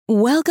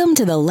Welcome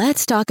to the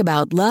Let's Talk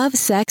About Love,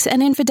 Sex,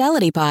 and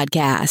Infidelity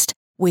podcast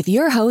with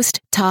your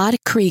host, Todd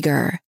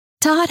Krieger.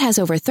 Todd has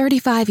over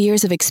 35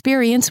 years of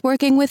experience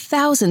working with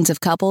thousands of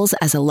couples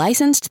as a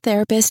licensed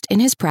therapist in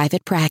his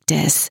private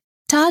practice.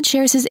 Todd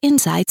shares his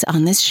insights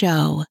on this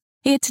show.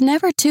 It's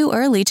never too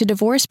early to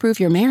divorce-proof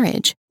your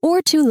marriage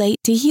or too late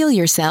to heal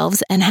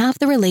yourselves and have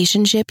the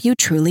relationship you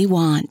truly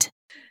want.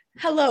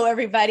 Hello,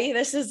 everybody.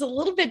 This is a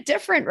little bit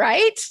different,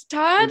 right,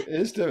 Todd? It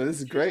is different. This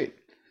is great.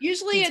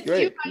 Usually it's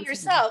you by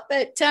yourself,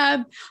 but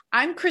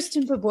I'm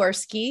Kristen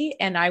Poborski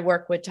and I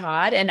work with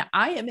Todd, and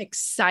I am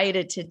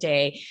excited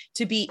today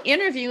to be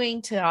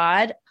interviewing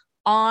Todd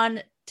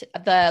on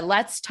the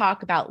Let's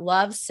Talk About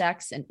Love,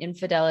 Sex, and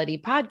Infidelity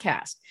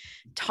podcast.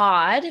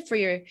 Todd,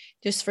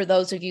 for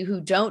those of you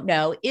who don't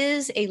know,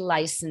 is a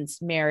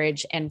licensed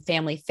marriage and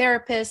family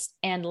therapist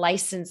and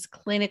licensed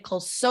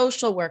clinical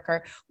social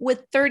worker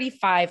with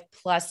 35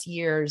 plus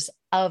years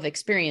of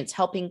experience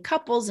helping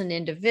couples and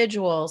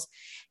individuals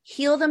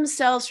heal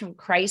themselves from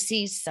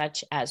crises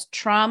such as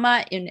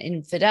trauma and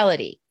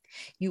infidelity.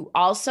 You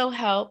also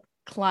help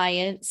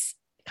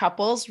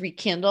couples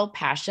rekindle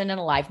passion and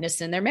aliveness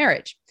in their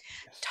marriage.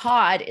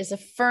 Todd is a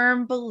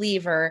firm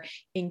believer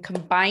in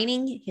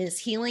combining his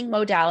healing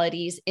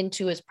modalities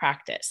into his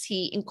practice.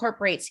 He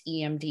incorporates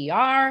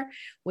EMDR,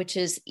 which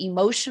is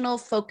emotional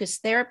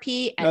focused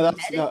therapy. And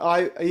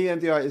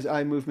EMDR is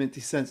eye movement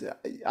desensitization.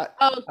 I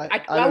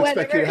don't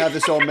expect you to have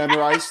this all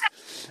memorized.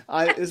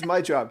 It's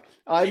my job.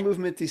 Eye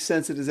movement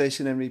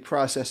desensitization and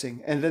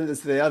reprocessing. And then there's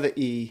the other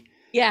E.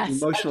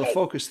 Yes. Emotional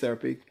focus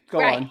therapy.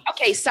 Go on.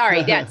 Okay.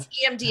 Sorry. That's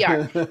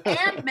EMDR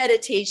and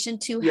meditation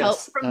to help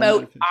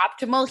promote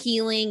optimal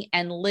healing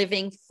and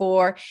living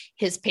for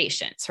his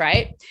patients.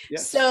 Right.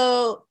 Yes.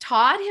 So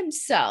Todd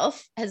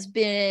himself has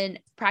been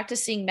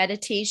practicing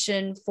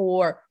meditation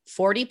for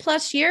 40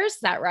 plus years. Is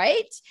that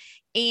right?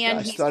 And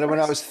I started when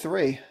I was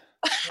 3.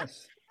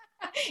 Yes.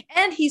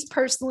 And he's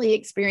personally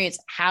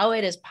experienced how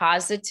it has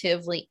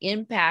positively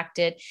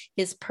impacted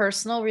his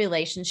personal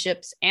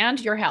relationships and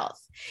your health.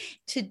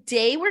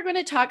 Today, we're going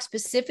to talk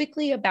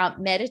specifically about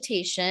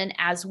meditation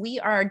as we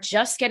are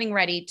just getting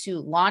ready to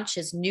launch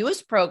his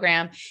newest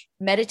program,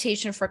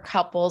 Meditation for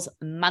Couples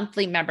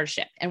monthly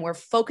membership. And we're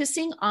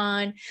focusing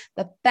on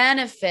the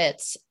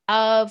benefits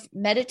of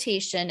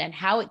meditation and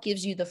how it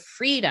gives you the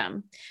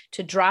freedom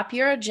to drop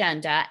your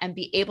agenda and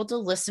be able to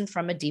listen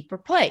from a deeper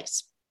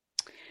place.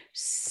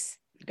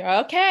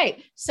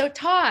 Okay. So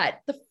Todd,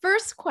 the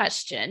first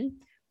question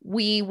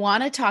we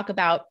want to talk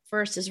about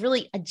first is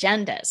really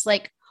agendas.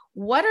 Like,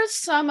 what are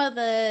some of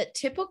the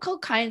typical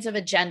kinds of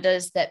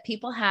agendas that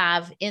people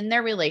have in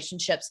their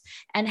relationships,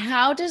 and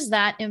how does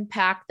that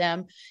impact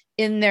them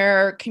in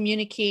their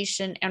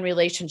communication and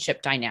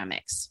relationship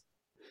dynamics?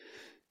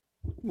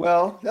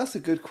 Well, that's a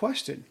good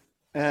question.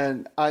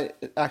 And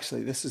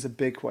this is a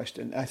big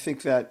question. I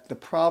think that the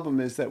problem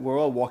is that we're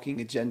all walking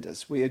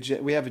agendas. We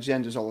have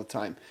agendas all the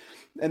time.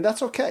 And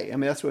that's okay. I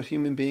mean, that's what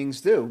human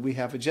beings do. We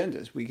have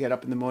agendas. We get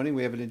up in the morning.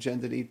 We have an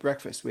agenda to eat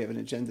breakfast. We have an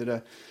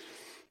agenda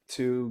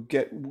to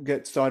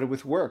get started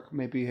with work.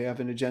 Maybe you have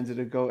an agenda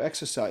to go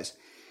exercise.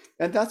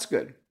 And that's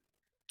good.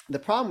 The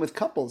problem with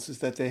couples is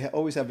that they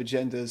always have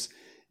agendas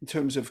in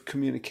terms of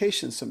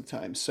communication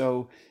sometimes.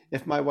 So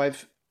if my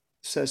wife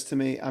says to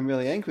me, I'm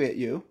really angry at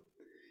you,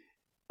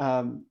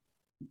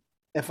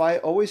 if I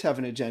always have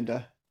an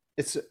agenda,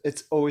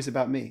 it's always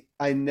about me.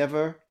 I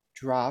never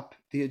drop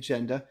the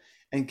agenda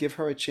and give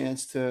her a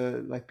chance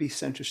to be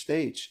center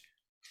stage.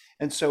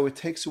 And so it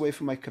takes away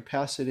from my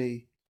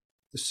capacity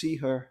to see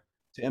her,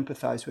 to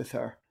empathize with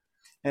her.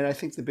 And I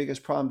think the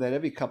biggest problem that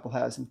every couple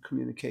has in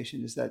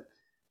communication is that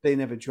they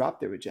never drop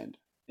their agenda.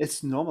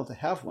 It's normal to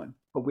have one,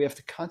 but we have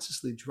to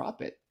consciously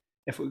drop it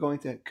if we're going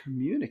to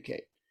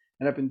communicate.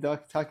 And I've been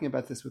talking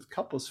about this with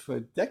couples for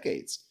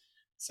decades.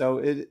 So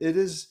it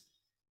is.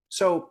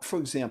 So for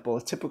example,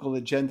 a typical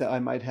agenda I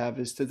might have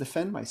is to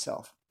defend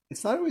myself.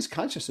 It's not always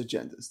conscious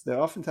agendas. They're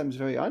oftentimes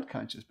very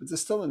unconscious, but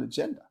there's still an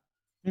agenda.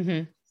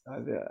 Mm-hmm.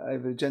 I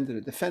have an agenda to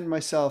defend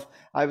myself.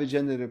 I have an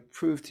agenda to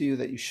prove to you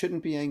that you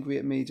shouldn't be angry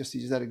at me. Just to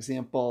use that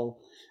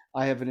example,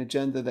 I have an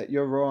agenda that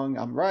you're wrong,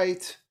 I'm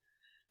right.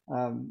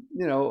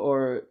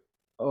 Or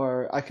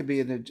I could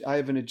be I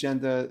have an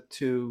agenda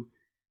to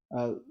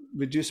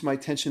reduce my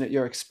tension at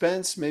your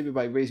expense, maybe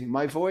by raising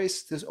my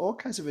voice. There's all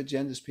kinds of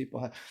agendas people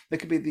have. There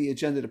could be the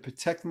agenda to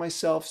protect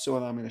myself, so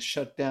I'm going to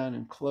shut down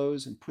and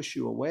close and push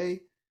you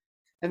away.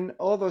 And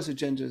all those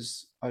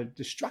agendas are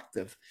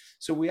destructive.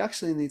 So we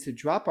actually need to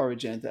drop our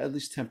agenda, at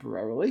least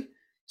temporarily,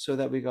 so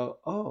that we go,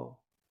 oh,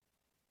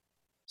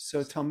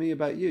 so tell me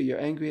about you. You're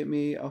angry at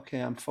me. Okay,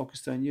 I'm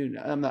focused on you.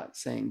 Now, I'm not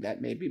saying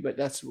that maybe, but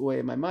that's the way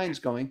my mind's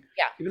going.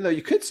 Yeah. Even though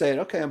you could say it,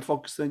 okay, I'm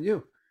focused on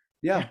you.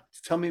 Yeah.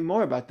 Tell me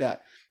more about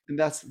that. And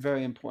that's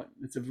very important.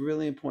 It's a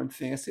really important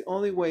thing. It's the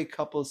only way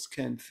couples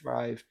can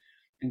thrive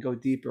and go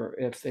deeper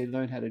if they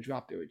learn how to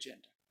drop their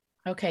agenda.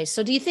 Okay.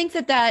 So do you think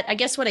that I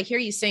guess what I hear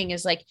you saying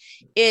is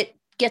it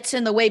gets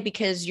in the way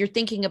because you're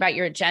thinking about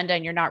your agenda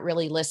and you're not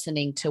really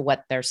listening to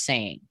what they're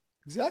saying?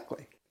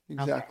 Exactly.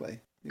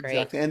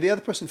 Okay. And the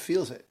other person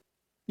feels it.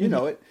 You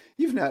know it.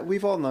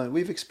 We've all known,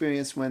 we've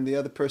experienced when the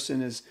other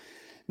person is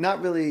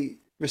not really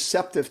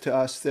receptive to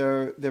us.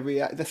 They're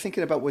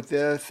thinking about what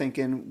they're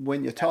thinking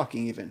when you're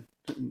talking even.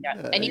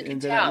 Yeah. And you can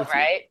And they're not tell, with you.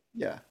 right?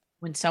 Yeah,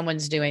 When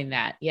someone's doing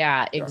that.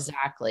 Yeah, sure.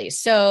 exactly.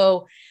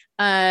 So,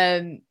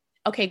 um,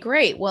 okay,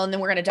 great. Well, and then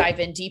we're going to dive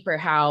in deeper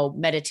how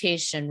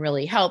meditation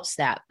really helps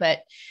that. But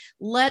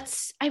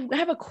I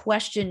have a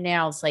question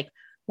now. It's like,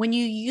 why do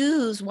you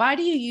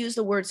use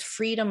the words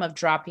freedom of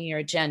dropping your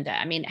agenda?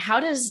 I mean, how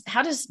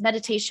does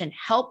meditation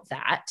help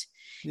that?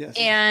 Yes.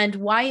 And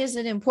why is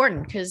it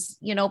important? Because,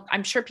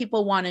 I'm sure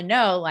people want to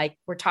know, like,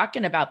 we're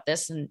talking about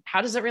this and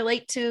how does it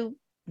relate to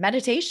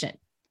meditation?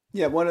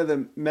 Yeah, one of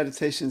the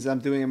meditations I'm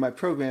doing in my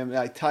program,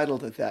 I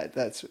titled it that.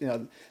 That's,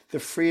 the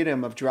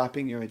freedom of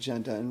dropping your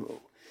agenda. And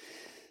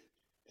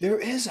there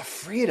is a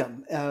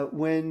freedom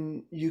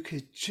when you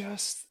could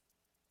just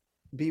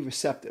be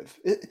receptive.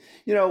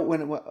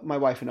 When my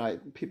wife and I,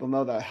 people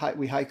know that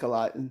we hike a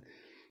lot, and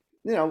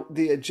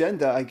the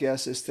agenda, I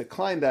guess, is to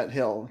climb that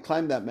hill,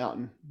 climb that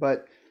mountain.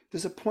 But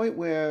there's a point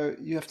where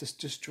you have to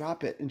just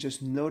drop it and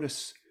just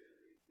notice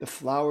the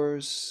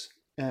flowers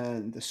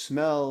and the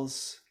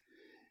smells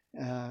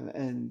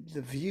and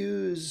the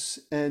views,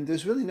 and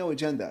there's really no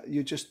agenda.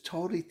 You're just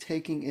totally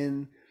taking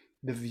in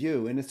the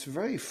view, and it's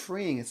very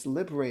freeing. It's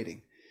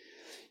liberating.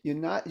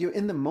 You're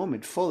in the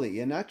moment fully.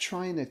 You're not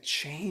trying to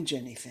change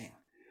anything.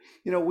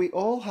 We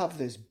all have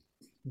this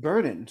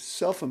burden,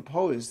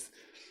 self-imposed,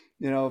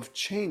 of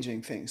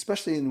changing things,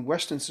 especially in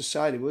Western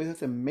society. We have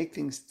to make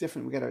things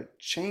different. We got to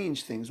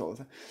change things all the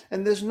time.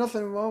 And there's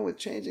nothing wrong with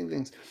changing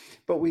things,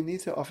 but we need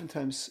to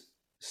oftentimes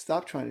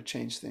stop trying to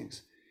change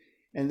things.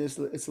 And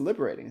it's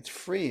liberating, it's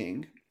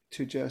freeing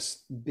to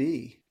just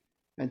be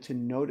and to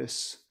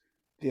notice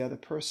the other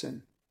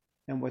person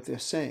and what they're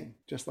saying,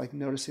 just like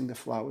noticing the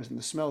flowers and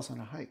the smells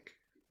on a hike.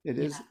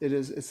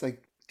 It's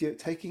like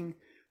taking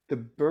the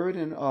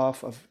burden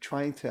off of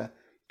trying to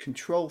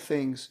control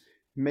things,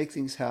 make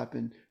things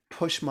happen,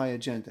 push my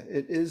agenda.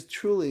 It is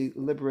truly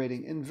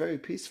liberating and very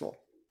peaceful.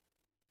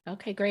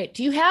 Okay, great.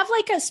 Do you have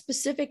like a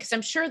specific, because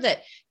I'm sure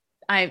that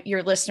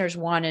your listeners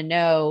want to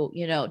know,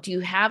 do you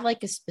have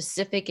like a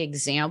specific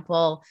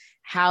example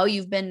how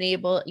you've been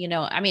able,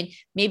 I mean,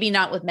 maybe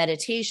not with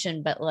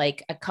meditation, but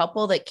like a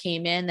couple that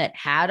came in that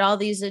had all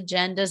these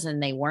agendas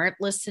and they weren't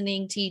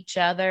listening to each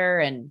other?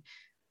 And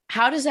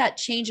how does that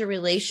change a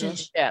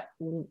relationship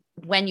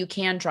when you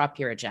can drop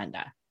your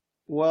agenda?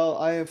 Well,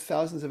 I have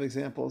thousands of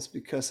examples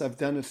because I've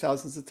done it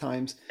thousands of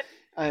times.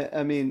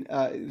 I mean,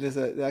 there's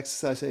an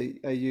exercise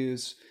I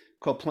use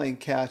called playing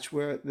catch,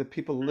 where the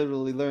people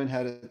literally learn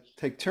how to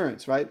take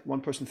turns, right?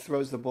 One person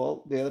throws the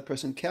ball, the other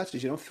person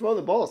catches. You don't throw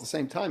the ball at the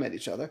same time at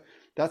each other.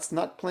 That's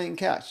not playing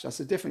catch.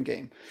 That's a different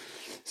game.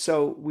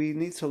 So we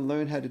need to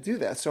learn how to do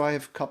that. So I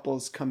have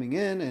couples coming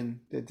in and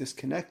they're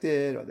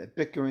disconnected, or they're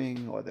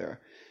bickering, or they're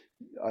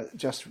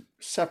just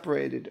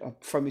separated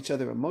from each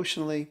other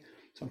emotionally,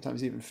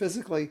 sometimes even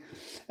physically.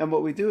 And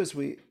what we do is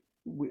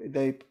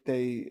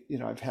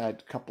I've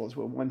had couples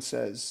where one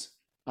says,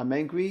 I'm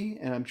angry,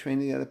 and I'm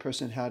training the other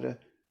person how to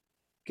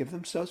give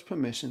themselves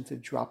permission to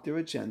drop their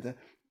agenda.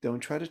 Don't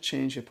try to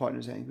change your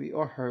partner's angry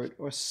or hurt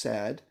or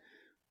sad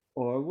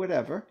or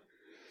whatever,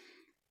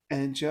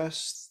 and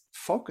just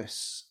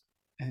focus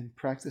and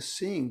practice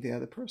seeing the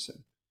other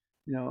person.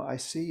 I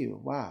see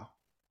you. Wow.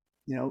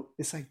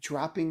 It's like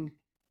dropping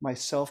my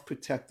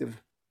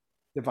self-protective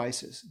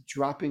devices,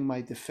 dropping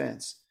my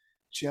defense,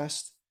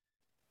 just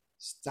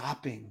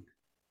stopping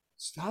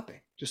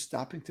just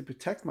stopping to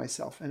protect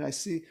myself. And I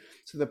see,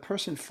 so the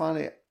person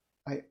finally,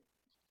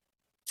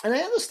 and I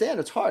understand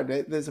it's hard.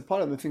 Right? There's a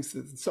part of them that thinks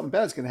that something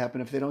bad is going to happen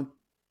if they don't,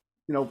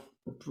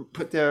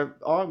 put their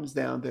arms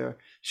down, their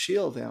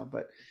shield down.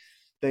 But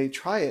they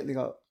try it and they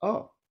go,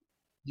 oh,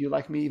 you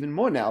like me even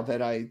more now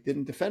that I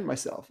didn't defend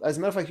myself. As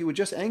a matter of fact, you were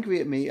just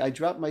angry at me. I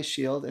dropped my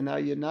shield, and now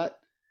you're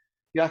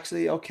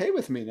actually okay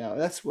with me now.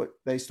 That's what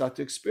they start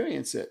to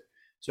experience it.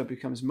 So it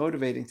becomes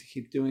motivating to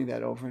keep doing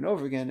that over and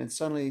over again. And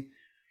suddenly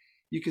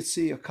you could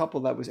see a couple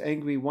that was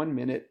angry 1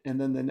 minute,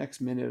 and then the next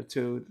minute or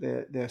two,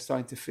 they're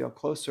starting to feel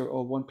closer,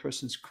 or one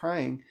person's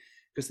crying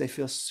because they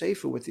feel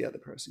safer with the other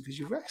person, because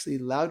you've actually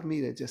allowed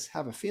me to just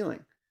have a feeling.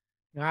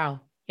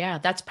 Wow. Yeah,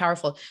 that's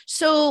powerful.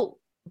 So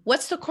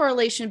what's the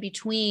correlation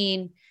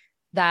between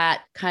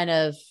that kind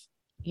of,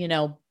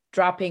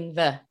 dropping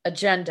the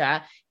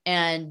agenda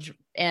and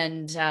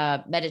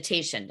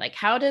meditation? Like,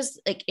 how does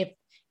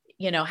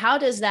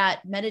that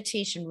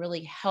meditation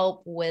really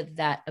help with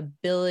that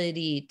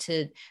ability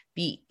to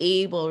be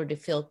able or to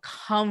feel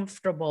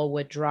comfortable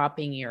with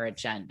dropping your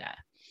agenda?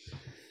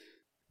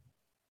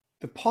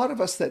 The part of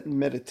us that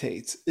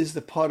meditates is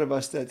the part of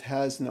us that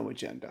has no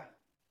agenda.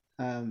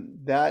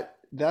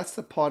 That's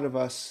the part of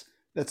us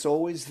that's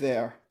always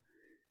there.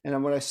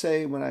 And what I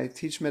say when I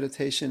teach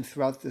meditation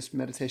throughout this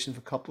Meditation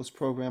for Couples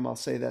program, I'll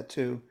say that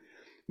too.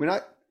 We're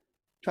not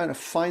trying to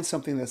find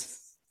something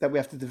that we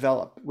have to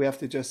develop. We have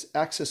to just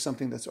access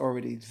something that's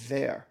already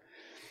there.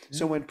 Mm-hmm.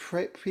 So when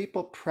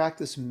people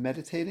practice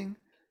meditating,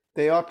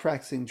 they are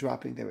practicing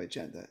dropping their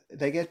agenda.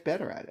 They get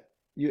better at it.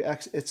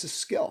 It's a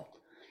skill.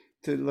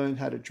 to learn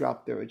how to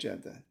drop their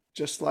agenda.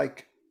 Just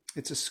like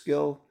it's a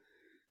skill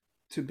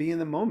to be in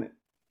the moment.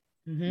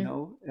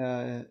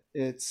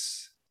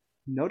 It's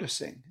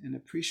noticing and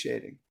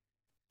appreciating.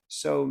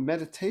 So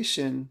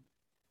meditation,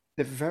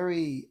 the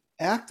very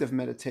act of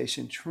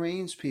meditation,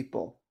 trains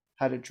people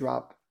how to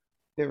drop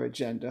their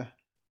agenda.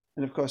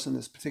 And of course, in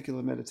this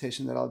particular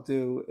meditation that I'll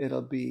do,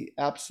 it'll be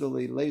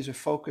absolutely laser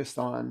focused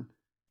on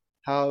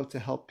how to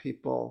help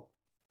people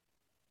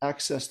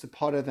access the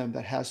part of them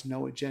that has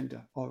no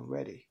agenda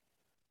already.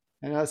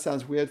 I know it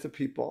sounds weird to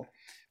people,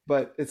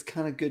 but it's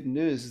kind of good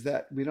news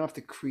that we don't have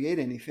to create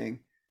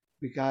anything.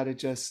 We got to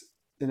just,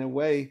 in a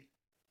way,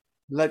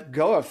 let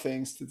go of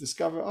things to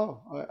discover,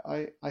 oh,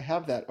 I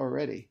have that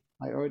already.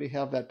 I already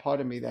have that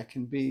part of me that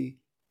can be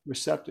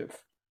receptive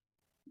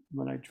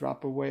when I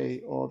drop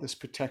away all this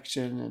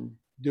protection and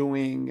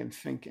doing and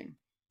thinking.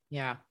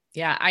 Yeah.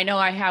 Yeah. I know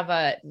I have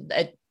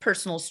a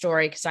personal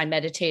story because I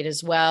meditate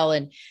as well.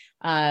 And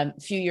a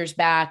few years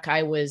back,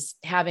 I was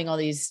having all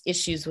these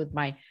issues with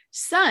my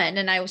son,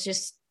 and I was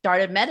just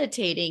started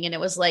meditating, and it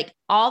was like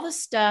all the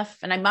stuff,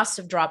 and I must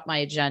have dropped my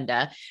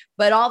agenda,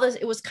 but all this,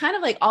 it was kind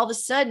of like all of a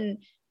sudden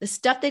the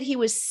stuff that he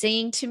was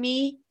saying to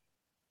me,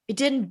 it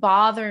didn't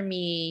bother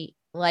me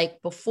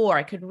like before.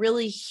 I could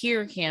really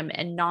hear him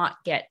and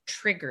not get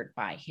triggered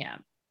by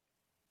him.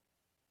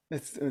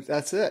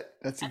 That's it.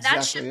 That's and exactly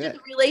that shifted the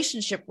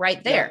relationship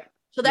right there. Yeah.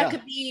 So that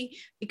could be,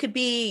 it could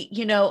be,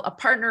 a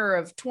partner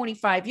of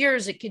 25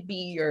 years. It could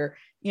be your,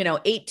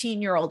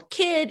 18-year-old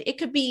kid. It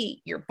could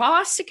be your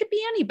boss. It could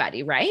be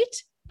anybody, right?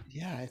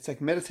 Yeah. It's like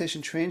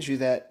meditation trains you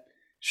that,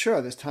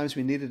 sure, there's times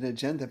we need an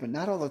agenda, but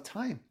not all the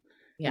time.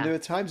 Yeah. And there are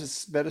times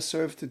it's better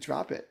served to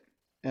drop it,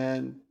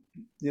 and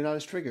you're not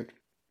as triggered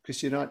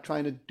because you're not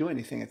trying to do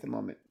anything at the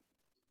moment.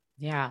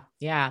 Yeah.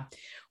 Yeah.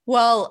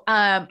 Well,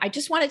 I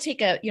just want to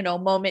take a,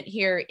 moment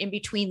here in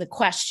between the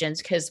questions,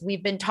 because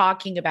we've been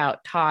talking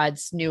about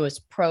Todd's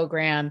newest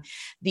program,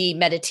 the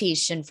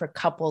Meditation for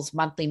Couples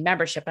monthly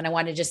membership. And I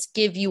want to just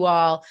give you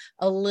all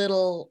a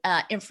little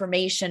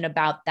information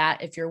about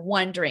that if you're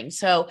wondering.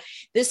 So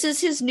this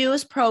is his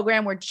newest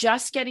program. We're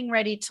just getting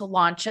ready to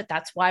launch it.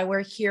 That's why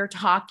we're here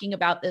talking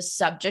about this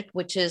subject,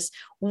 which is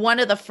one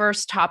of the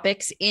first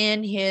topics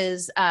in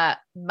his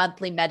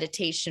monthly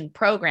meditation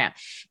program.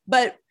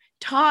 But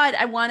Todd,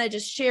 I want to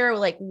just share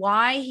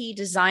why he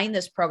designed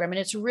this program. And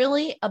it's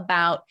really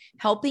about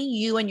helping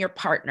you and your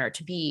partner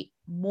to be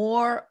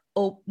more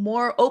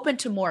open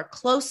to more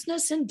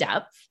closeness and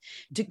depth,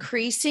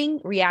 decreasing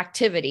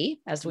reactivity,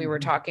 as we were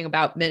talking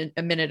about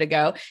a minute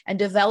ago, and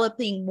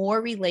developing more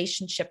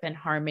relationship and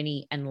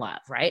harmony and love,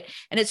 right?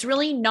 And it's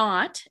really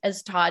not,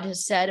 as Todd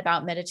has said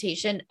about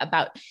meditation,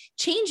 about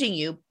changing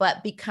you,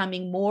 but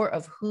becoming more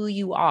of who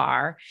you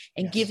are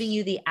and giving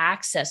you the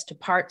access to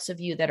parts of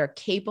you that are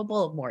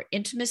capable of more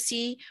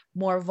intimacy,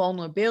 more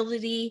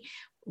vulnerability,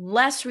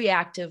 less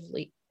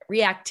reactivity,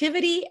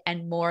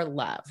 and more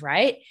love,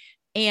 right?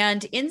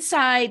 And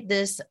inside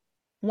this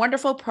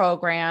wonderful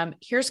program,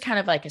 here's kind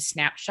of like a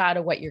snapshot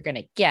of what you're going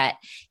to get.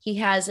 He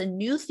has a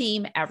new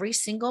theme every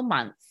single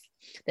month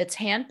that's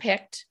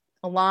handpicked,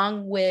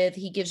 along with,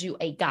 he gives you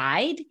a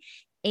guide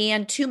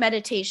and 2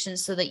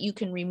 meditations so that you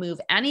can remove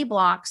any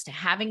blocks to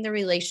having the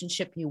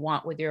relationship you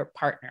want with your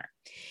partner.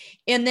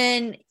 And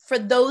then for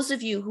those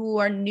of you who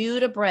are new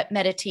to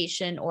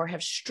meditation or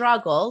have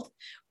struggled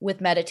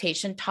with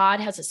meditation, Todd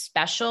has a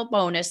special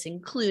bonus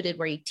included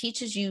where he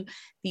teaches you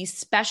these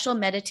special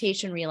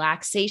meditation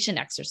relaxation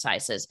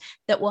exercises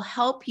that will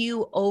help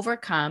you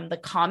overcome the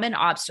common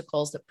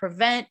obstacles that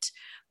prevent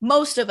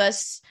most of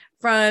us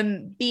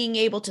from being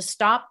able to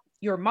stop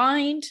your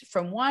mind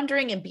from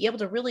wandering and be able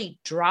to really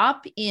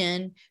drop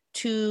in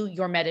to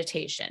your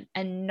meditation.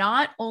 And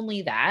not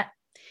only that,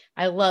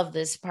 I love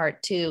this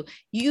part too.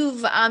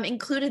 You've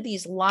included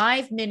these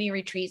live mini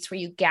retreats where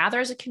you gather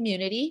as a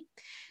community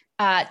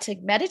to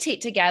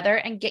meditate together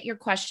and get your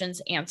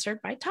questions answered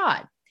by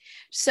Todd.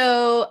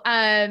 So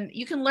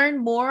you can learn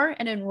more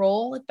and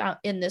enroll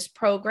in this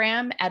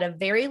program at a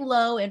very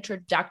low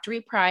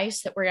introductory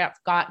price that we've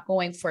got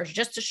going for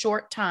just a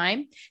short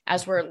time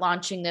as we're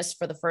launching this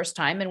for the first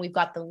time. And we've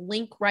got the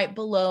link right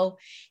below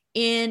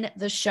in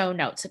the show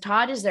notes. So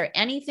Todd, is there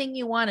anything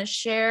you want to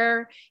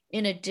share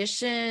in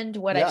addition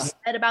to what I've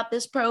said about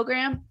this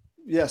program?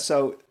 Yeah.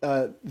 So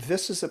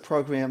this is a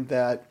program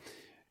that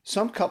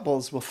some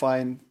couples will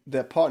find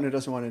their partner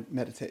doesn't want to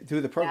meditate,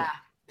 do the program.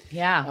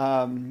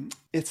 Yeah.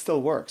 It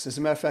still works. As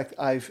a matter of fact,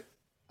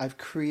 I've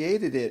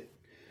created it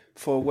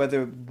for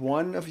whether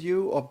one of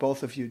you or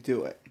both of you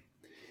do it.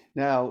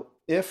 Now,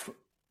 if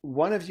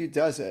one of you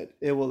does it,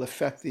 it will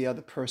affect the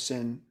other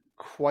person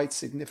quite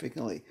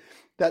significantly.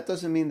 That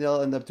doesn't mean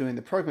they'll end up doing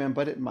the program,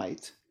 but it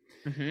might.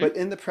 Mm-hmm. But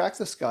in the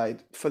practice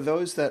guide, for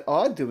those that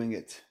are doing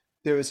it,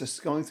 there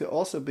is going to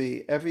also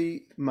be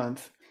every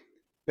month,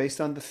 based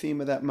on the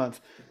theme of that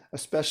month, a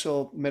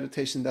special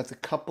meditation that the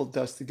couple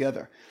does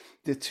together.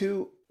 The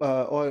 2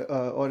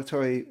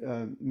 auditory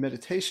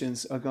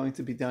meditations are going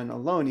to be done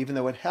alone, even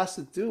though it has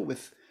to do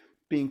with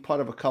being part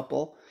of a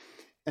couple.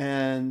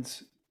 And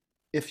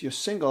if you're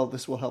single,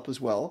 this will help as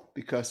well,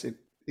 because it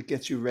it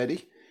gets you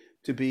ready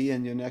to be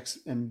in your next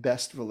and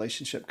best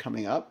relationship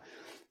coming up.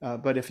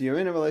 But if you're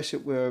in a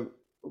relationship where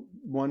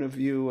one of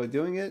you are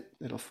doing it,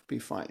 it'll be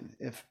fine.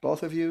 If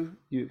both of you,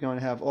 you're going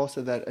to have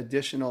also that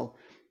additional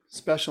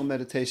special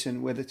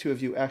meditation where the two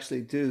of you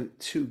actually do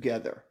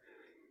together.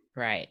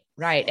 Right,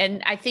 right.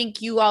 And I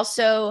think you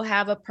also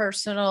have a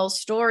personal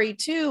story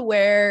too,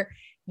 where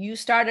you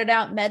started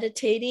out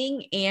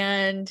meditating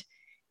and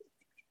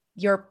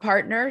your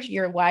partner,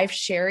 your wife,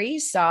 Sherry,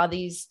 saw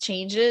these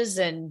changes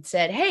and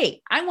said,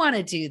 "Hey, I want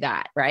to do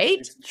that." Right?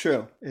 It's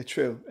true. It's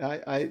true.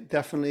 I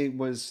definitely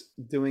was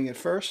doing it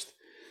first.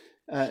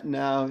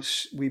 Now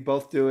we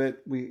both do it.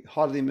 We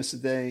hardly miss a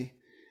day.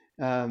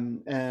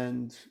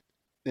 And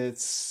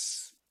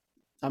it's,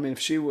 I mean, if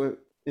she were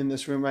in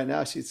this room right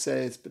now, she'd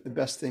say it's the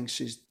best thing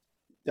she's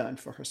done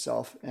for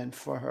herself and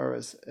for her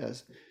as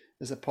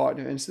a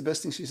partner. And it's the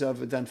best thing she's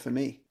ever done for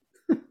me.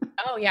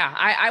 Oh yeah,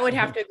 I would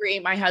have to agree.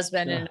 My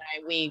husband and I,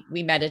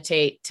 we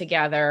meditate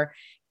together,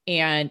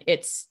 and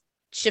it's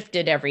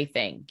shifted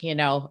everything,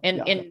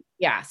 and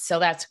so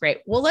that's great.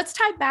 Well, let's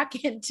tie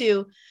back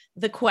into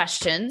the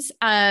questions.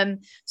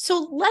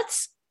 So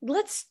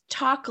let's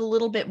talk a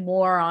little bit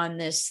more on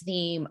this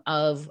theme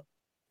of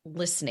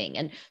listening.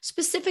 And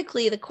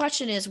specifically, the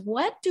question is,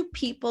 what do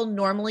people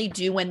normally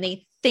do when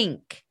they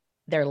think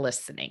they're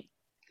listening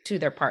to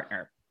their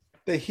partner?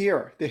 They're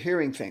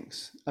hearing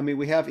things. I mean,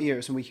 we have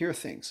ears and we hear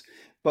things,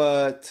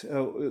 but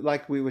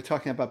like we were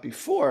talking about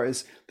before,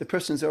 is the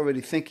person's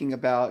already thinking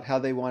about how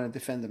they want to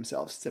defend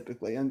themselves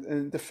typically.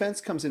 And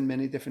defense comes in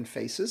many different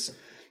faces.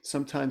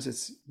 Sometimes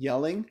it's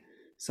yelling.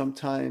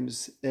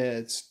 Sometimes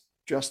it's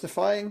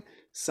justifying.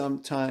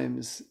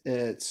 Sometimes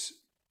it's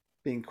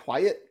being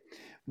quiet.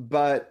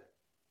 But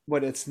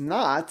what it's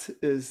not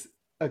is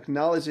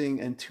acknowledging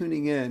and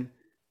tuning in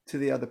to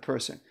the other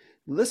person.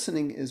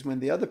 Listening is when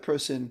the other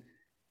person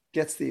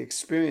gets the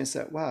experience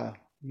that, wow,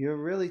 you're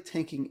really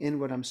taking in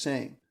what I'm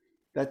saying.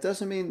 That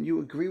doesn't mean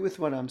you agree with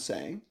what I'm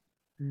saying,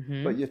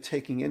 but you're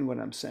taking in what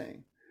I'm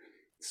saying.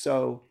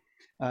 So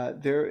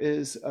there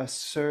is a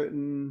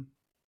certain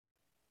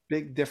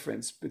big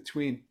difference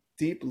between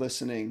deep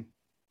listening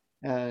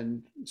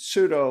and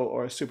pseudo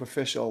or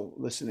superficial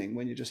listening,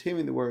 when you're just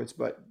hearing the words,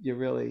 but you're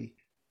really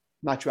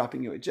not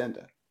dropping your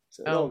agenda.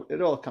 So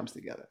it all comes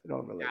together. It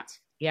all relates.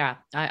 Yeah.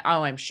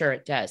 I'm sure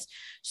it does.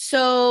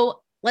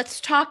 So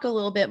let's talk a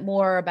little bit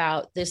more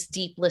about this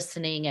deep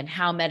listening and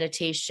how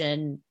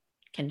meditation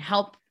can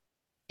help,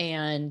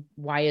 and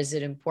why is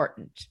it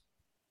important?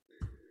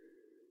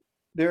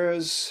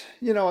 There's,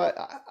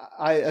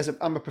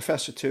 I'm a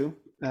professor too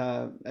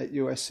at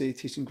USC,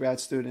 teaching grad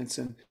students,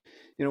 and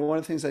one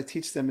of the things I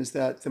teach them is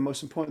that the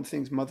most important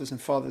things mothers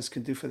and fathers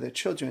can do for their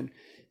children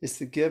is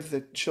to give the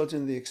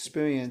children the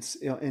experience,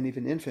 and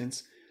even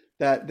infants,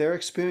 that their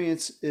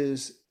experience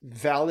is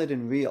valid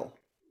and real.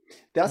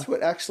 That's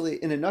what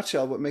actually, in a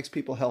nutshell, what makes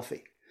people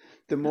healthy.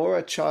 The more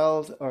a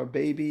child or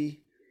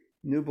baby,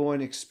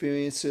 newborn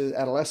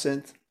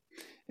adolescent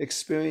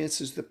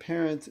experiences the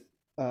parent,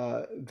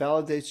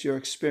 validates your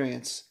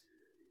experience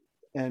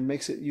and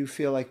makes it you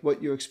feel like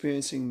what you're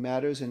experiencing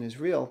matters and is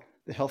real,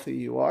 the healthier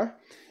you are.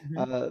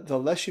 The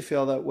less you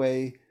feel that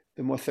way,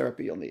 the more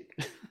therapy you'll need.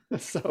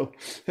 So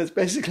it's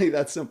basically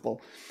that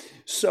simple.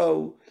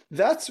 So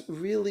that's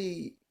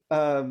really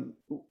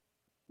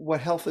what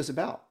health is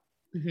about.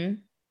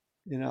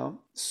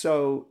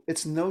 So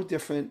it's no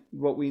different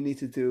what we need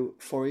to do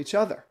for each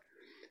other.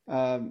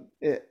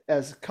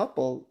 As a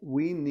couple,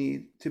 we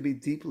need to be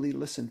deeply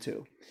listened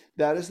to.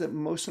 That is the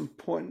most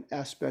important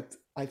aspect,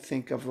 I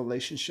think, of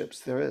relationships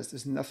there is.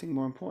 There's nothing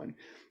more important.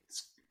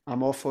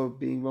 I'm all for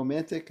being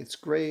romantic. It's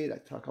great. I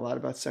talk a lot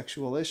about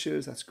sexual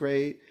issues. That's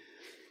great.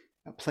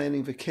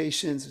 Planning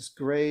vacations is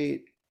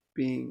great.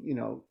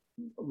 Being,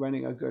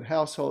 running a good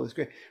household is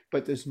great.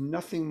 But there's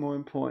nothing more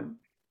important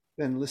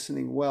than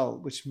listening well,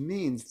 which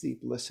means deep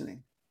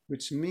listening,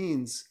 which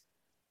means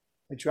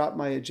I drop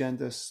my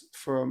agendas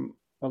for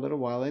a little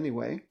while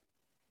anyway,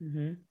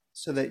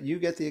 so that you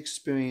get the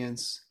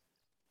experience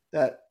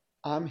that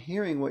I'm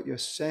hearing what you're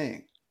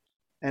saying,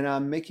 and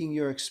I'm making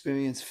your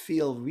experience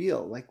feel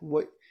real. Like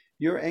what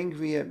you're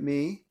angry at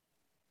me,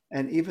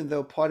 and even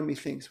though part of me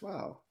thinks,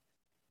 wow,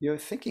 you're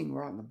thinking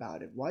wrong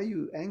about it. Why are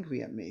you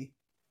angry at me?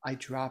 I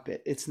drop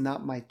it. It's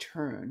not my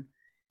turn.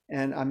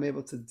 And I'm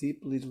able to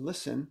deeply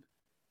listen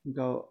and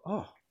go,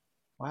 oh,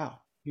 wow,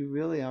 you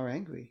really are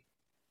angry.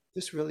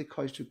 This really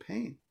caused you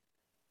pain.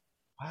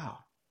 Wow.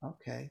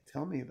 Okay.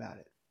 Tell me about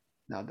it.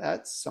 Now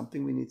that's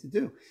something we need to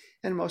do.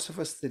 And most of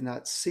us did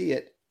not see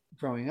it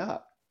growing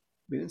up.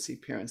 We didn't see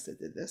parents that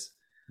did this.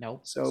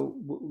 No. So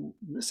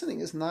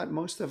listening is not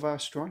most of our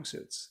strong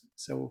suits.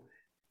 So,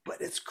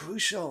 but it's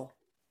crucial.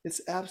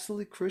 It's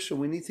absolutely crucial.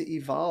 We need to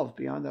evolve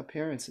beyond our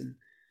parents and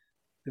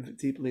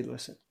deeply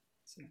listen.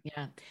 So.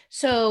 Yeah.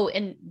 So,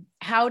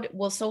 how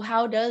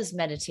does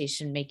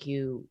meditation make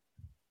you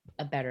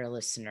a better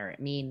listener?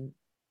 I mean,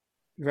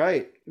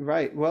 right.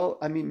 Well,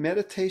 I mean,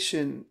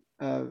 meditation,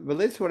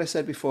 related to what I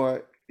said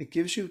before, it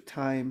gives you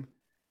time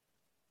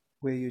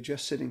where you're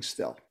just sitting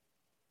still.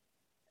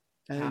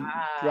 and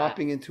Ah,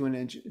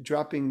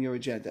 dropping your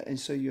agenda. And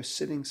so you're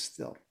sitting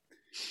still.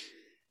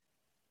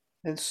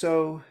 And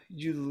so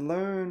you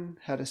learn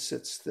how to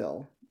sit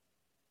still,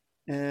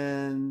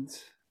 and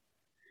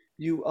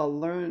you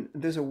learn.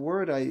 There's a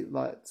word I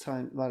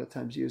a lot of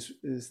times use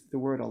is the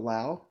word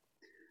allow.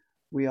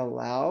 We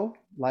allow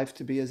life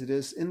to be as it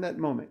is in that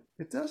moment.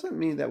 It doesn't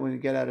mean that when we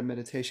get out of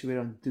meditation, we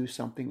don't do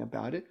something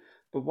about it.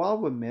 But while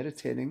we're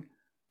meditating,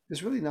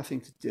 there's really nothing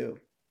to do.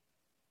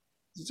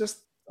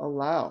 Just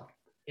allow.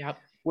 yep.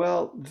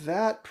 Well,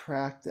 that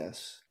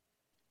practice,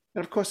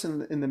 and of course,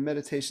 in the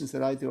meditations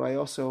that I do, I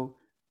also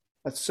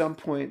at some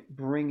point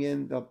bring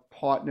in the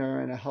partner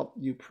and I help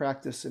you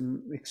practice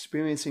and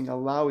experiencing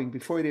allowing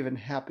before it even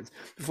happens,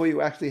 before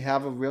you actually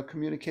have a real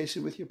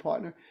communication with your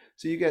partner.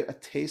 So you get a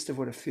taste of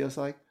what it feels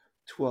like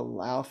to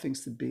allow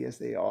things to be as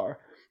they are,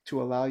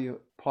 to allow your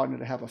partner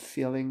to have a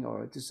feeling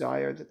or a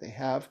desire that they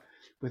have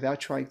without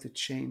trying to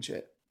change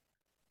it.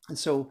 And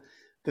so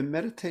the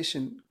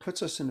meditation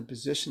puts us in a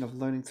position of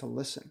learning to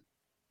listen.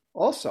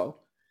 Also,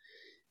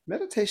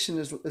 meditation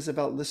is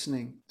about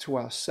listening to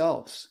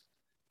ourselves.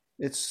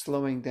 It's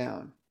slowing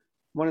down.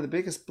 One of the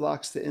biggest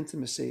blocks to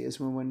intimacy is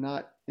when we're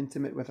not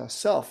intimate with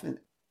ourselves, and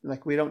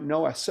like we don't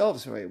know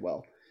ourselves very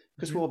well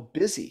because we're all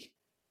busy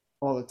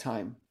all the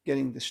time,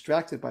 getting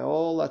distracted by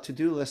all our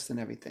to-do lists and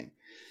everything.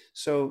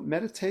 So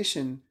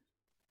meditation,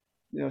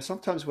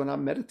 sometimes when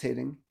I'm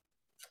meditating,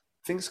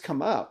 things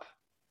come up.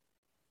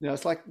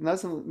 It's like, it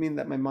doesn't mean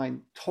that my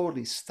mind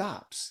totally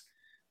stops.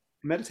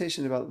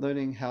 Meditation is about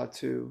learning how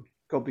to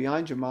go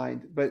beyond your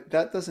mind, but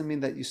that doesn't mean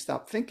that you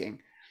stop thinking.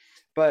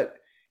 But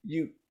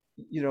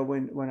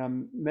when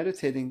I'm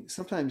meditating,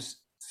 sometimes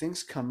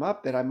things come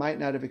up that I might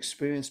not have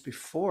experienced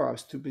before. I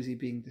was too busy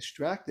being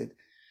distracted.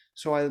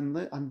 So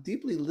I'm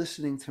deeply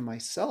listening to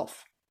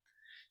myself.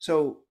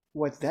 So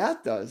what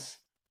that does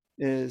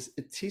is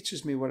it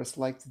teaches me what it's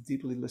like to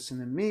deeply listen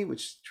to me,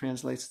 which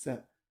translates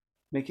to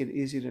make it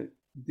easy to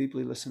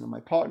deeply listen to my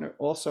partner.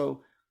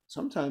 Also,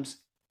 sometimes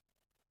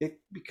it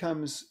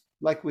becomes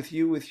like with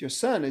your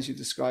son, as you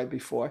described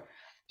before,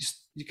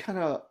 you kind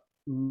of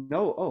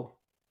know, oh,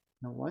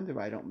 no wonder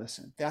I don't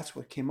listen. That's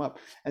what came up.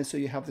 And so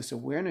you have this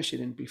awareness you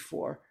didn't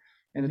before,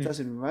 and it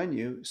doesn't run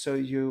you. So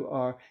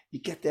you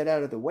get that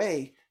out of the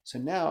way. So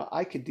now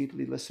I could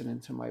deeply listen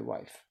into my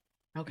wife.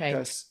 Okay.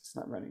 Because it's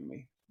not running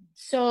me.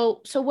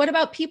 So what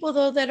about people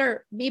though that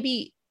are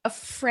maybe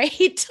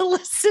afraid to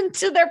listen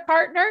to their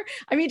partner?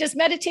 I mean, just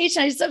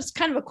meditation, that's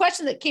kind of a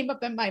question that came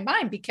up in my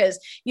mind because,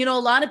 a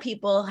lot of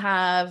people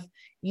have,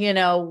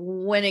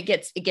 when it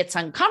gets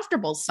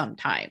uncomfortable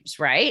sometimes,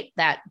 right?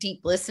 That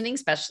deep listening,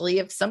 especially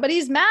if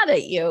somebody's mad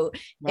at you.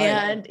 Right.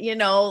 And,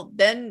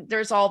 then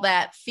there's all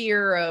that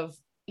fear of,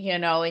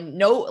 and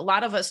a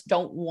lot of us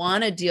don't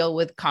want to deal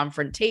with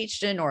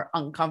confrontation or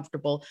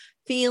uncomfortable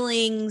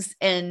feelings.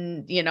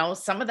 And,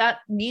 some of that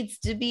needs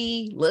to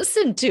be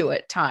listened to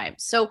at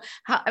times. So,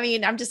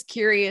 I'm just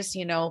curious,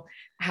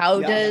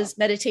 how does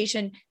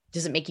meditation,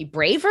 does it make you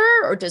braver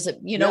or does it,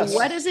 yes.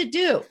 What does it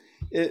do?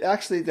 It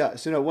actually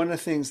does. One of the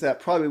things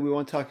that probably we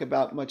won't talk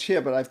about much here,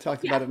 but I've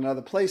talked about it in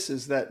other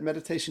places, that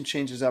meditation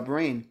changes our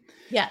brain.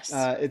 Yes.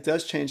 It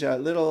does change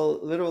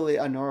literally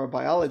our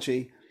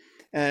neurobiology.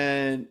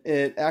 And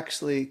it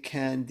actually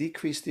can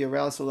decrease the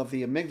arousal of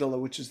the amygdala,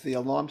 which is the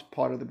alarm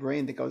part of the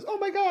brain that goes, oh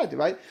my God,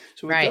 right?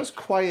 So it does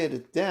quiet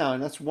it down.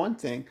 That's one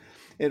thing.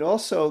 It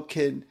also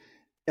can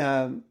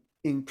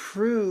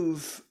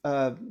improve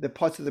the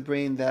parts of the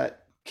brain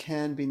that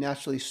can be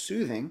naturally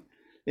soothing.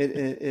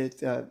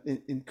 It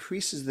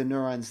increases the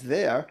neurons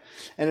there,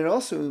 and it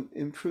also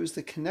improves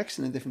the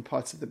connection in different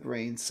parts of the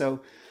brain.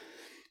 So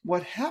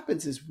what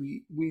happens is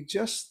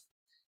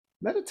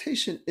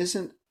meditation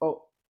isn't,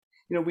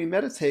 we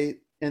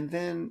meditate and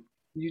then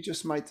you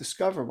just might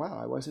discover, wow,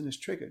 I wasn't as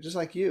triggered, just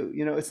like you.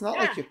 It's not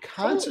like you're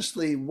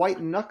consciously white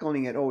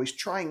knuckling it, always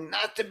trying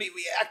not to be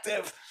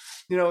reactive.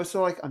 It's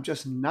like, I'm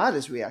just not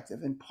as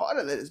reactive. And part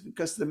of it is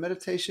because the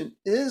meditation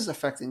is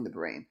affecting the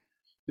brain.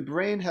 The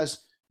brain has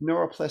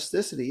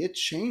neuroplasticity. It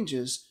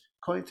changes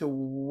according to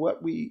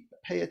what we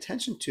pay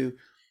attention to.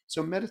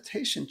 So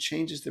meditation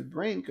changes the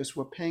brain because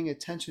we're paying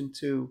attention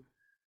to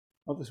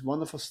all this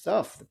wonderful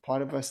stuff, the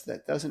part of us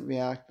that doesn't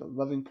react, the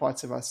loving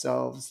parts of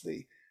ourselves,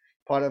 the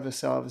part of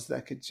ourselves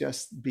that could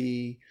just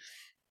be.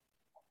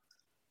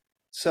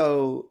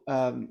 So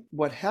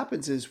what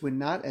happens is we're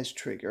not as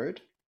triggered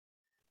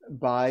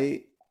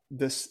by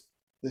this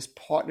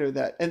partner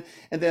that, and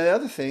the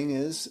other thing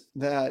is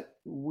that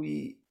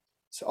we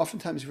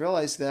oftentimes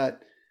realize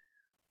that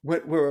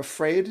when we're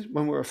afraid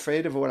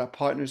of what our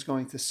partner is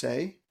going to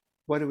say,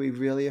 what are we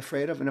really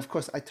afraid of? And of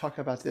course, I talk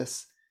about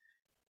this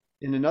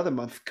in another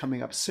month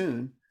coming up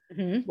soon.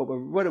 But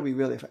what are we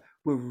really afraid?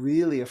 We're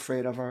really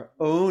afraid of our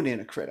own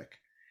inner critic.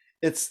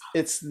 It's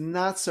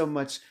not so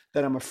much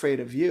that I'm afraid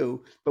of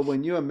you, but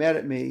when you are mad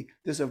at me,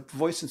 there's a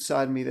voice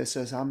inside me that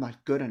says I'm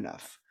not good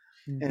enough.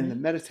 And the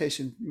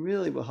meditation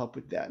really will help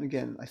with that. And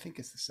again, I think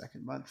it's the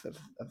second month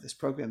of this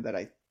program that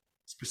I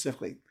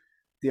specifically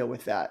deal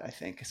with that, I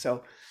think.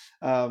 So,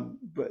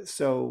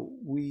 so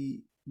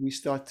we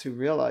start to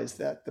realize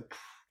that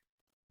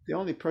the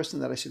only person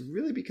that I should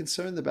really be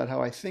concerned about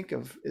how I think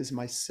of is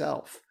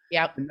myself.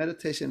 Yep. And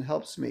meditation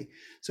helps me.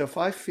 So if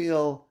I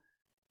feel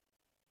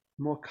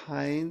more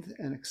kind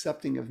and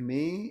accepting of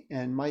me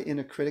and my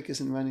inner critic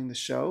isn't running the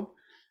show,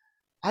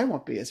 I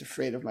won't be as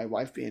afraid of my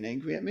wife being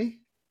angry at me.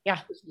 Yeah.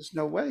 There's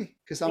no way,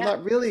 because I'm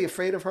not really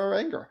afraid of her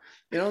anger.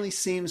 It only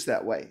seems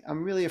that way.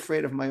 I'm really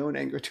afraid of my own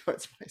anger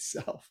towards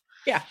myself.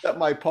 Yeah. That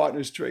my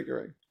partner's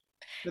triggering.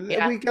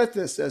 And we get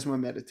this as we're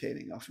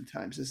meditating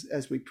oftentimes,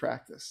 as we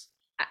practice.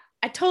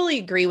 I totally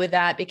agree with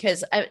that,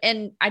 because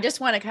and I just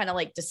want to kind of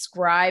like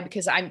describe,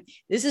 because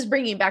this is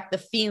bringing back the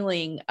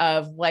feeling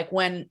of like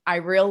when I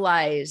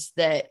realized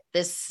that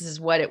this is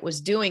what it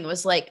was doing. It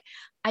was like,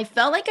 I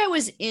felt like I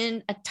was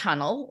in a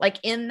tunnel, like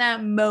in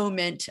that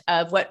moment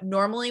of what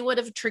normally would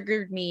have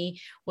triggered me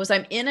was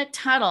I'm in a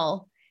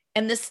tunnel,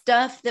 and the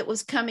stuff that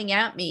was coming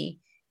at me.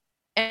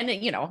 And,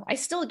 I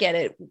still get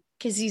it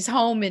because he's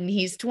home and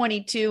he's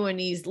 22 and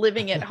he's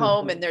living at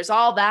home and there's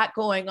all that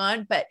going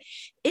on, but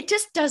it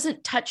just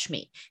doesn't touch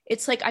me.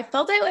 It's like, I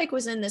felt I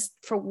was in this,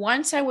 for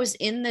once I was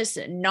in this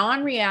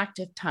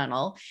non-reactive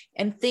tunnel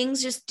and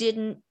things just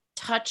didn't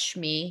touch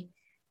me.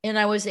 And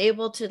I was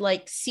able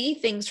to see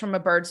things from a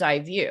bird's eye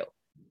view.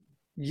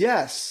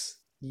 Yes,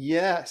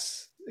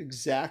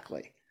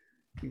 exactly.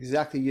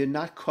 You're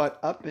not caught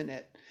up in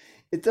it.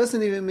 It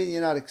doesn't even mean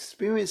you're not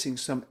experiencing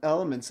some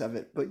elements of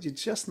it, but you're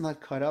just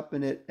not caught up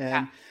in it.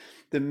 And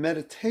the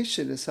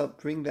meditation has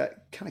helped bring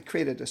that, kind of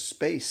created a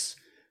space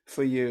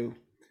for you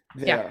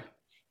there.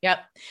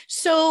 Yep.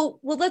 So,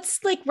 well, let's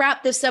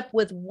wrap this up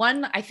with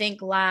one, I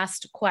think,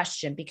 last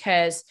question,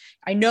 because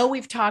I know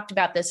we've talked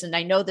about this, and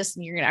I know this,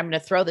 and I'm going to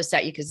throw this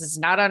at you because it's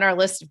not on our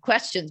list of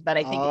questions, but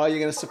I think you're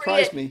going to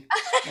surprise me.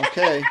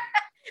 Okay.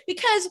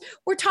 Because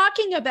we're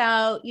talking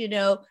about,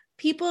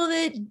 people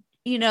that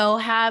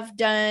have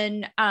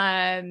done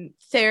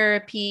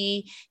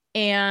therapy,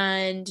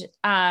 and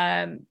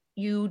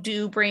you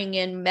do bring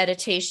in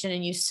meditation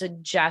and you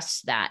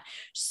suggest that.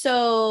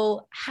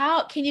 So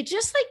how can you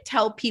just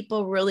tell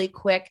people really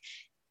quick,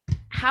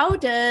 how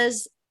do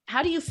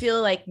you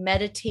feel like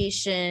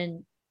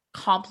meditation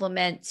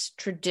complements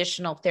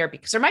traditional therapy?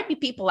 Because there might be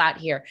people out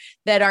here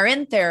that are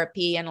in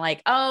therapy and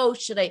oh,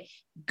 should I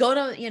go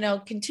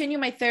to, continue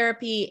my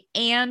therapy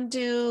and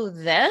do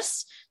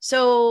this?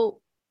 So,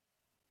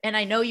 and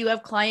I know you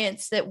have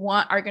clients that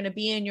are going to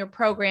be in your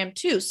program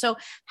too. So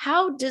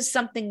how does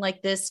something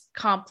like this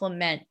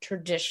complement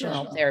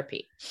traditional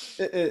therapy?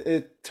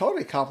 It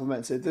totally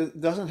complements it. It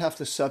doesn't have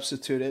to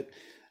substitute it.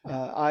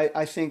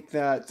 I think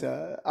that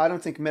I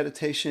don't think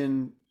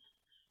meditation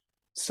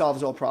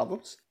solves all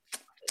problems.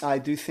 I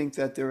do think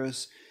that there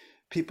is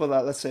people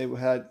that, let's say,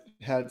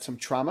 had some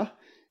trauma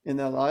in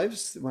their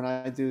lives. When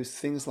I do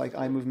things like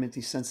eye movement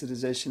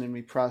desensitization and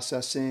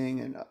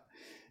reprocessing, and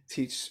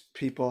teach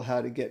people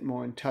how to get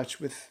more in touch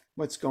with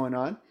what's going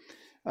on,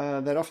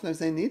 that oftentimes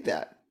they need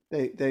that.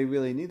 They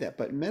really need that.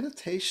 But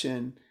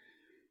meditation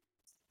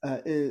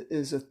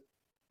is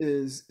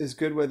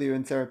good whether you're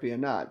in therapy or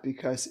not,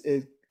 because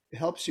it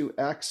helps you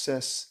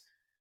access.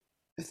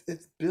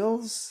 It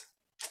builds.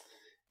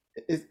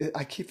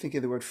 I keep thinking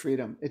of the word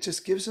freedom. It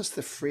just gives us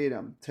the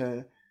freedom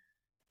to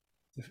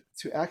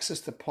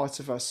access the parts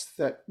of us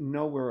that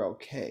know we're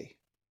okay.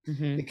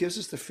 Mm-hmm. It gives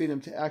us the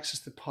freedom to access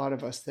the part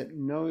of us that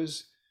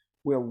knows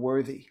we're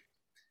worthy.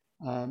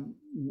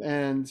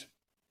 And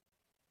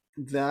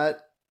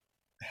that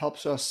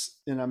helps us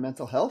in our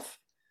mental health,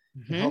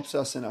 mm-hmm. It helps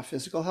us in our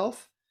physical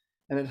health,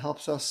 and it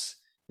helps us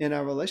in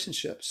our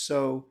relationships.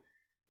 So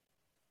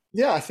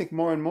yeah, I think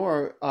more and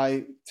more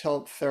I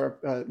tell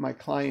my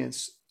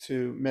clients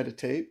to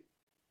meditate.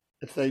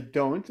 If they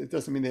don't, it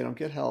doesn't mean they don't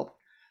get help,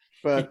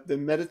 but the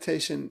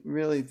meditation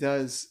really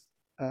does,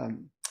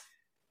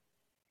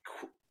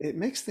 it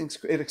makes things,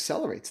 it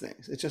accelerates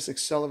things. It just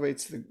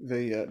accelerates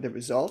the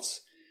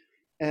results.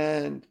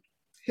 And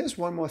here's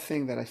one more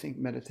thing that I think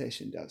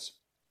meditation does.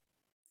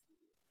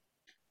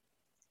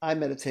 I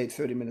meditate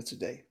 30 minutes a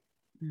day,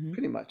 mm-hmm.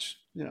 pretty much.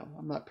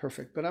 I'm not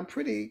perfect, but I'm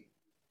pretty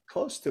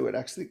close to it,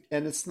 actually.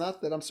 And it's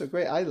not that I'm so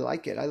great. I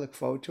like it. I look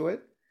forward to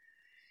it.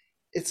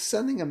 It's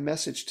sending a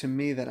message to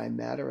me that I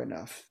matter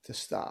enough to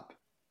stop,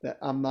 that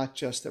I'm not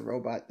just a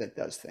robot that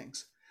does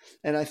things.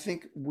 And I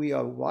think we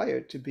are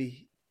wired to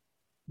be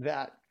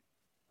that,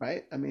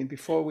 right? I mean,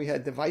 before we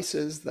had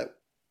devices that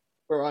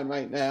we're on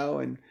right now,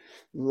 and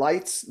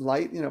light,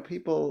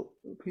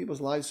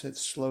 people's lives had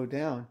slowed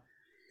down.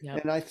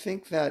 Yep. And I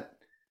think that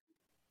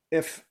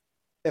if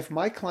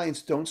my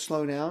clients don't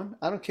slow down,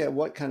 I don't care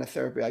what kind of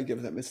therapy I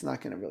give them, it's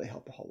not going to really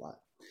help a whole lot.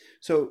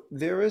 So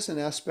there is an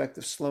aspect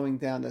of slowing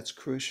down that's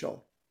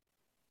crucial.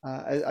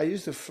 I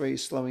use the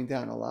phrase slowing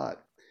down a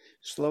lot.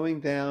 Slowing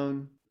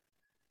down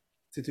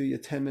to do your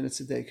 10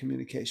 minutes a day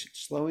communication.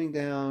 Slowing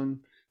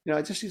down,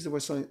 I just use the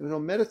word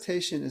slowing.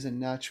 Meditation is a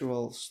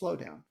natural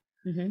slowdown.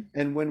 Mm-hmm.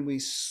 And when we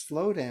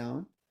slow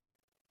down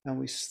and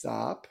we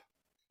stop,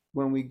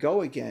 when we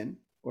go again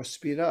or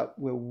speed up,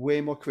 we're way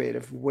more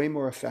creative, way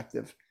more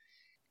effective.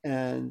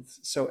 And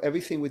so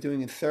everything we're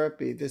doing in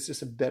therapy, there's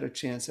just a better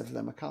chance of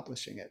them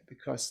accomplishing it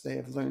because they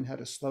have learned how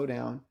to slow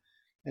down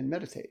and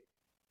meditate.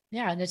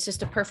 Yeah. And it's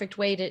just a perfect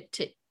way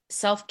to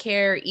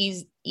self-care,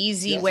 easy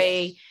Yes.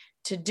 way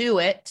to do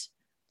it.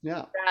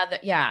 Yeah.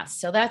 Yeah.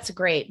 So that's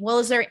great.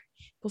 Well,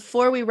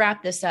 before we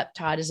wrap this up,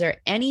 Todd, is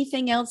there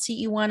anything else that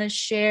you want to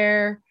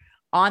share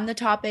on the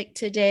topic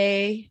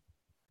today?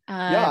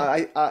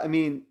 Yeah, I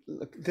mean,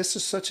 look, this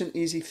is such an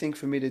easy thing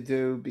for me to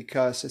do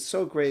because it's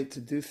so great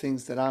to do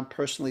things that I'm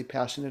personally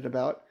passionate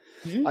about.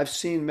 Mhm. I've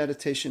seen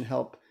meditation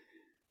help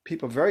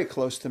people very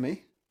close to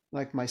me,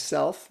 like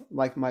myself,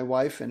 like my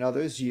wife and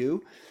others,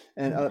 you,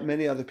 and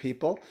many other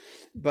people.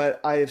 But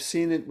I have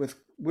seen it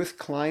with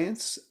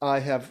clients. I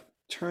have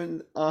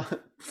turned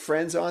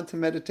friends on to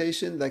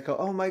meditation. They go,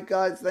 "Oh my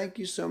God, thank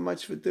you so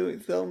much for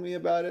telling me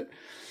about it."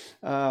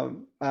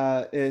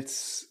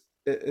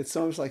 It's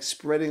almost like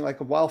spreading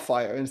like a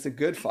wildfire, and it's a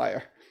good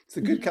fire. It's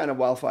a good kind of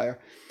wildfire.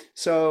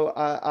 So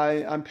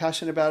I'm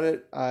passionate about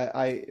it.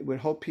 I would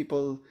hope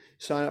people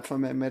sign up for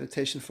my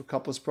Meditation for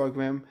Couples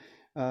program.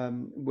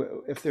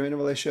 If they're in a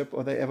relationship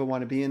or they ever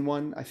want to be in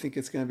one, I think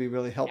it's going to be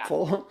really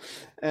helpful.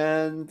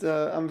 And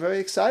I'm very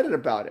excited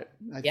about it.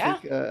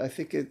 I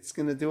think it's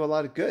going to do a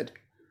lot of good.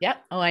 Yeah.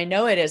 Oh, I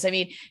know it is. I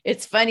mean,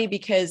 it's funny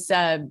because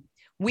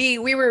we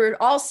were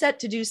all set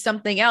to do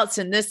something else.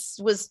 And this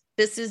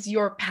is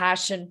your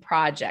passion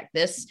project.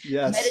 This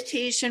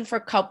Meditation for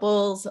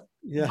Couples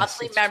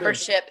monthly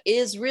membership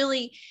is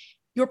really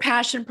your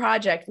passion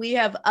project. We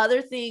have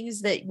other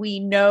things that we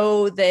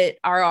know that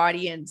your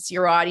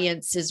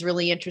audience is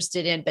really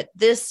interested in, but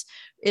this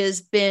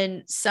has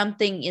been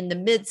something in the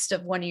midst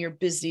of one of your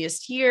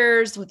busiest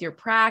years with your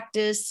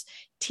practice,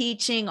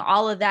 teaching,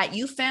 all of that.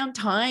 You found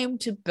time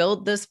to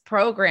build this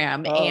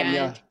program,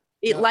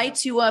 it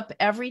lights you up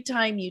every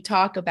time you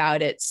talk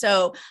about it.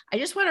 So I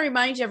just want to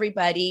remind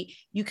everybody,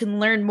 you can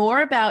learn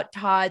more about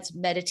Todd's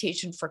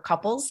Meditation for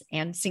Couples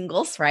and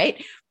Singles,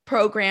 right?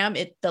 Program.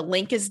 The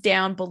link is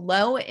down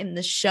below in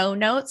the show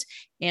notes.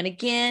 And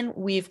again,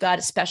 we've got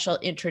a special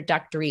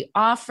introductory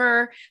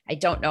offer. I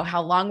don't know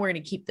how long we're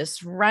going to keep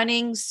this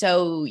running,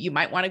 so you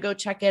might want to go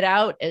check it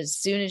out as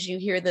soon as you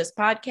hear this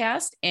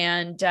podcast.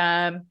 And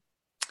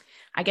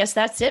I guess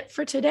that's it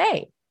for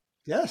today.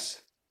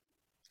 Yes.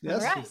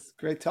 Yes. Right. It's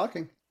great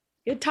talking.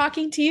 Good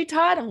talking to you,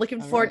 Todd. I'm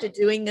looking forward to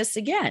doing this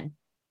again.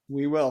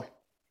 We will.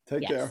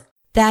 Take care.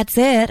 That's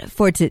it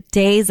for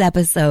today's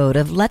episode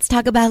of Let's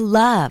Talk About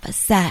Love,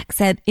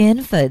 Sex, and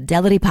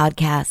Infidelity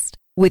podcast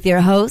with your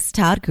host,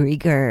 Todd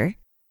Krieger.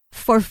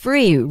 For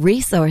free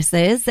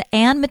resources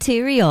and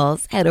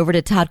materials, head over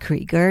to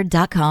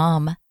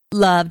toddkrieger.com.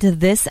 Loved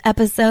this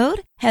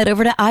episode? Head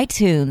over to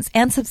iTunes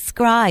and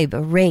subscribe,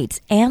 rate,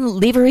 and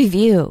leave a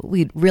review.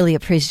 We'd really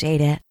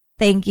appreciate it.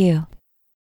 Thank you.